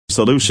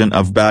Solution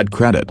of bad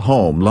credit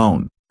home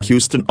loan.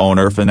 Houston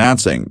Owner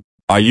Financing.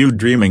 Are you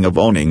dreaming of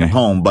owning a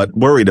home but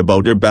worried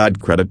about your bad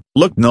credit?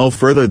 Look no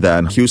further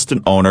than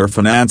Houston Owner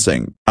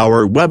Financing.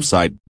 Our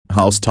website,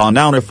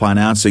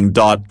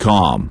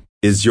 HoustonOwnerFinancing.com,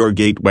 is your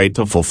gateway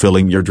to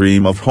fulfilling your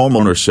dream of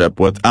homeownership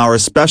with our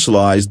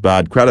specialized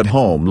bad credit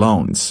home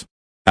loans.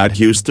 At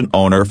Houston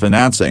Owner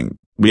Financing,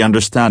 we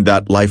understand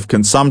that life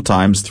can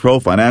sometimes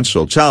throw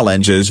financial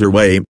challenges your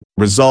way,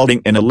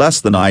 resulting in a less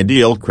than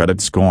ideal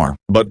credit score.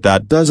 But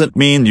that doesn't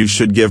mean you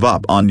should give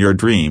up on your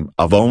dream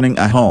of owning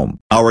a home.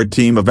 Our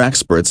team of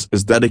experts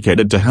is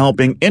dedicated to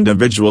helping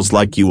individuals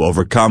like you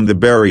overcome the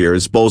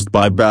barriers posed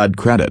by bad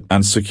credit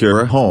and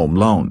secure a home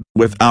loan.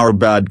 With our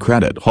bad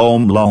credit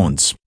home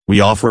loans, we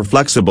offer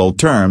flexible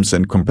terms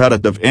and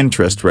competitive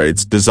interest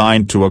rates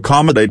designed to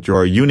accommodate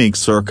your unique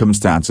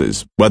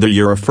circumstances. Whether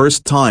you're a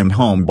first-time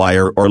home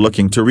buyer or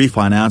looking to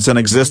refinance an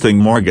existing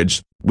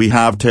mortgage, we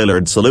have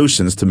tailored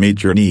solutions to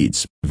meet your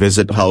needs.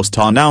 Visit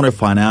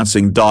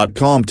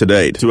HoustonOwnerFinancing.com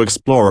today to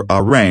explore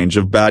a range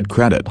of bad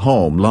credit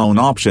home loan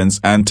options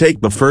and take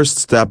the first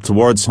step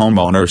towards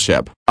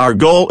homeownership. Our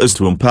goal is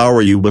to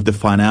empower you with the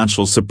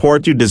financial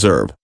support you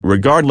deserve,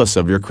 regardless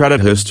of your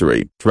credit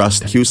history.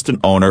 Trust Houston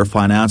Owner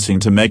Financing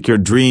to make your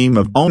dream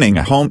of owning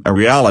a home a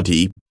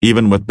reality,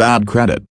 even with bad credit.